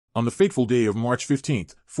On the fateful day of March 15,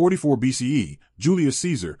 44 BCE, Julius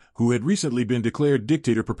Caesar, who had recently been declared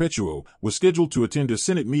Dictator Perpetuo, was scheduled to attend a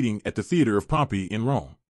Senate meeting at the Theater of Pompey in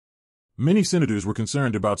Rome. Many senators were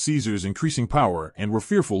concerned about Caesar's increasing power and were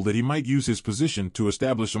fearful that he might use his position to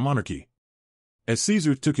establish a monarchy. As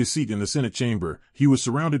Caesar took his seat in the Senate chamber, he was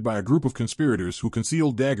surrounded by a group of conspirators who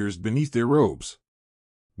concealed daggers beneath their robes.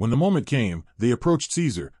 When the moment came, they approached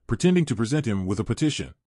Caesar, pretending to present him with a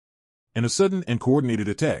petition. In a sudden and coordinated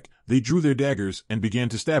attack, they drew their daggers and began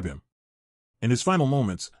to stab him. In his final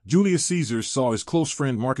moments, Julius Caesar saw his close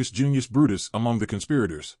friend Marcus Junius Brutus among the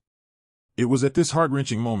conspirators. It was at this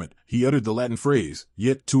heart-wrenching moment he uttered the Latin phrase,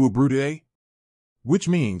 "Et tu Brute?" which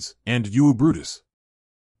means, "And you Brutus?"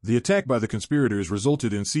 The attack by the conspirators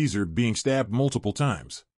resulted in Caesar being stabbed multiple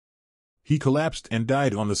times. He collapsed and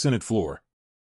died on the Senate floor.